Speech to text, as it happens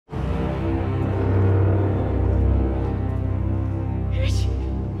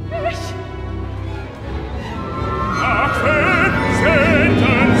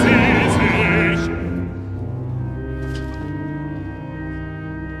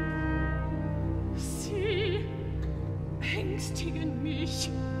ängstigen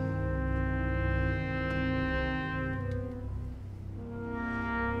mich.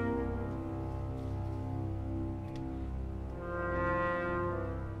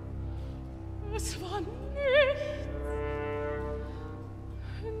 Es war nichts,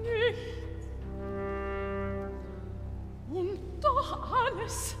 nichts. Und doch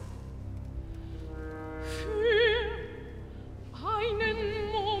alles für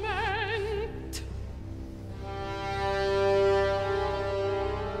einen Moment.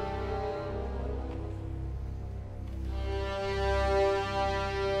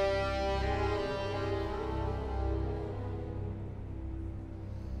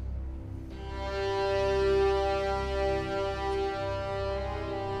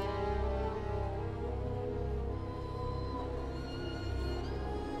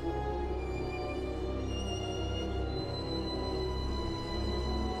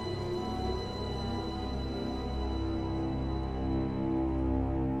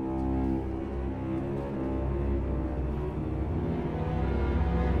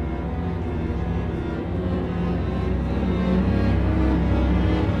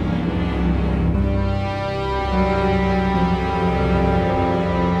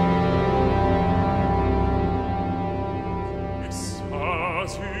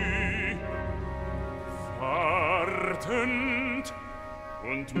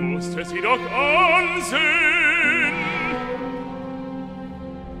 Und musste sie doch ansehen.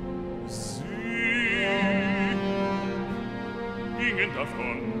 Sie gingen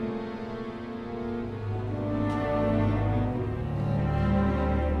davon.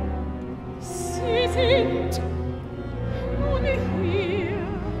 Sie sind nun hier.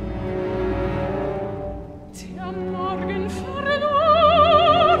 Der Morgen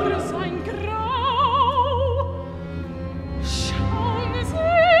verlor sein Grau. Schauen Sie,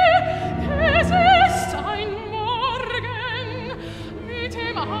 es ist ein Morgen, mit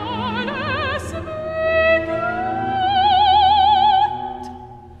dem alles beginnt.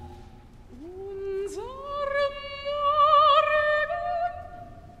 Unser Morgen.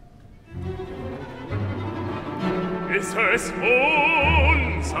 Ist es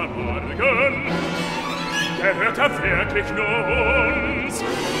unser Morgen? Gehört wirklich nur uns?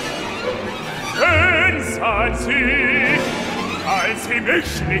 Wen sahen Sie, als Sie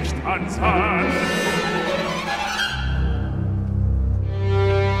mich nicht ansahen?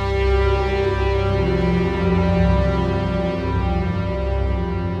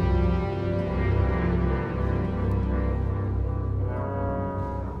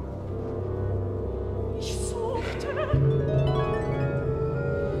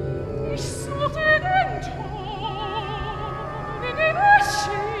 Ich suchte den Ton, in dem es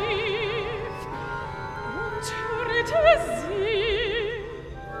schlief, und hörte sie.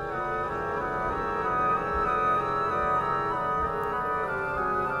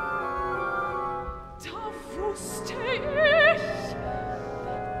 Da wusste ich,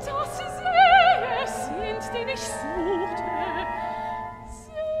 dass sie es sind, den ich suchte.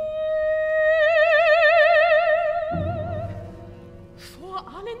 Vor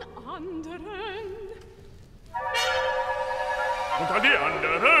allen anderen. Und an die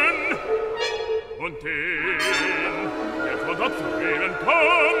anderen und den, der von dort zu wählen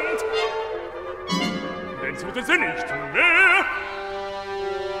kommt. Den suchte sie nicht mehr.